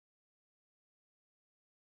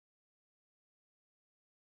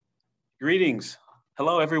Greetings.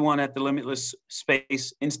 Hello, everyone at the Limitless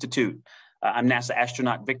Space Institute. I'm NASA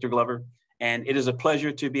astronaut Victor Glover, and it is a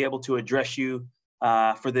pleasure to be able to address you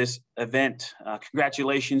for this event.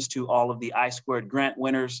 Congratulations to all of the I-Squared grant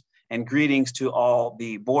winners, and greetings to all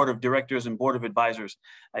the board of directors and board of advisors.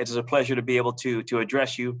 It is a pleasure to be able to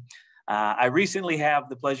address you. I recently have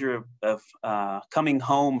the pleasure of coming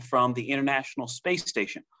home from the International Space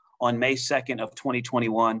Station on May 2nd of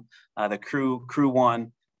 2021. The crew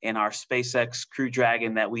one in our SpaceX Crew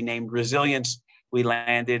Dragon that we named Resilience. We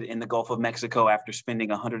landed in the Gulf of Mexico after spending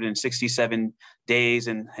 167 days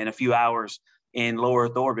and a few hours in low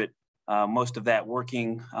Earth orbit, most of that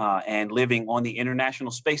working and living on the International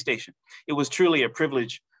Space Station. It was truly a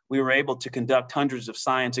privilege. We were able to conduct hundreds of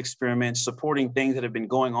science experiments supporting things that have been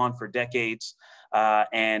going on for decades,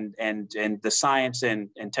 and the science and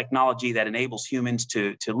technology that enables humans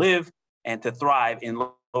to live and to thrive in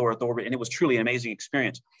low Earth orbit. And it was truly an amazing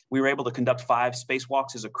experience. We were able to conduct 5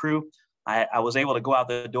 spacewalks as a crew. I was able to go out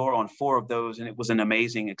the door on 4 of those, and it was an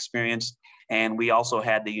amazing experience. And we also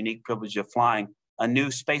had the unique privilege of flying a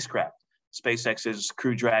new spacecraft, SpaceX's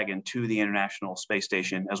Crew Dragon, to the International Space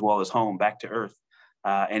Station, as well as home back to Earth.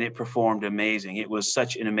 And it performed amazing. It was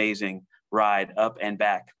such an amazing ride up and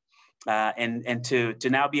back. And to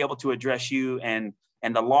now be able to address you and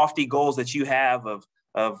the lofty goals that you have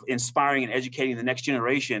of inspiring and educating the next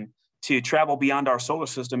generation to travel beyond our solar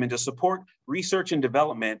system and to support research and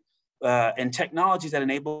development and technologies that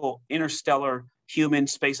enable interstellar human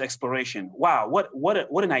space exploration. Wow,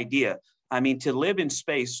 what an idea. I mean, to live in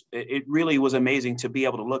space, it really was amazing to be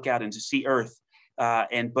able to look out and to see Earth.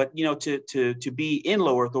 But you know, to be in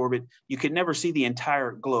low Earth orbit, you could never see the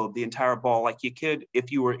entire globe, the entire ball, like you could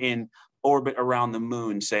if you were in orbit around the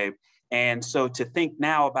moon, say. And so to think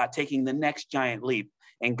now about taking the next giant leap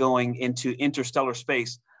and going into interstellar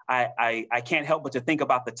space, I can't help but to think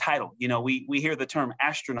about the title. You know, we hear the term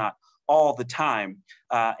astronaut all the time.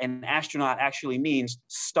 And astronaut actually means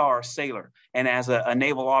star sailor. And as a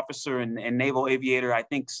naval officer and naval aviator, I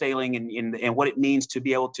think sailing and what it means to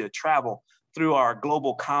be able to travel through our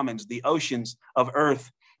global commons, the oceans of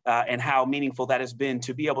Earth, and how meaningful that has been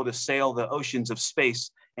to be able to sail the oceans of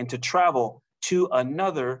space and to travel to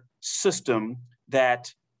another system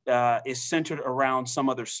that is centered around some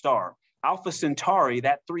other star. Alpha Centauri,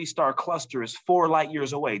 that 3-star cluster, is 4 light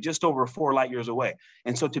years away, just over 4 light years away.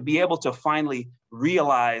 And so to be able to finally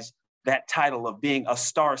realize that title of being a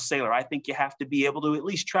star sailor, I think you have to be able to at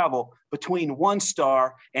least travel between one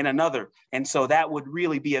star and another. And so that would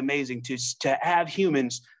really be amazing to have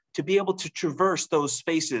humans to be able to traverse those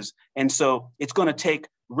spaces. And so it's going to take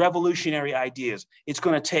revolutionary ideas. It's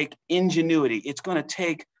going to take ingenuity. It's going to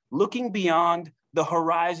take looking beyond the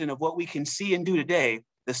horizon of what we can see and do today,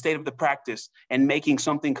 the state of the practice, and making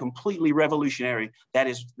something completely revolutionary that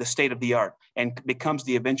is the state of the art and becomes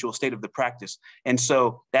the eventual state of the practice. And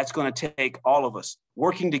so that's going to take all of us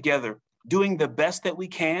working together, doing the best that we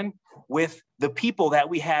can with the people that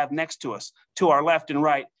we have next to us, to our left and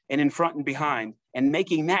right and in front and behind, and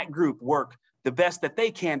making that group work the best that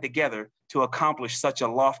they can together to accomplish such a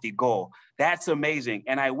lofty goal. That's amazing.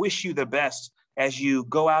 And I wish you the best as you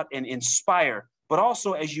go out and inspire, but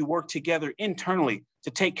also as you work together internally to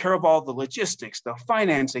take care of all the logistics, the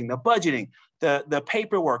financing, the budgeting, the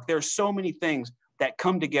paperwork. There's so many things that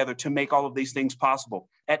come together to make all of these things possible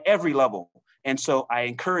at every level. And so I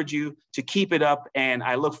encourage you to keep it up, and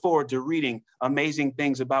I look forward to reading amazing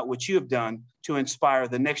things about what you have done to inspire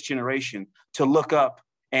the next generation to look up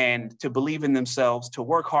and to believe in themselves, to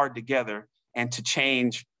work hard together, and to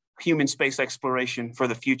change human space exploration for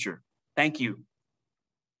the future. Thank you.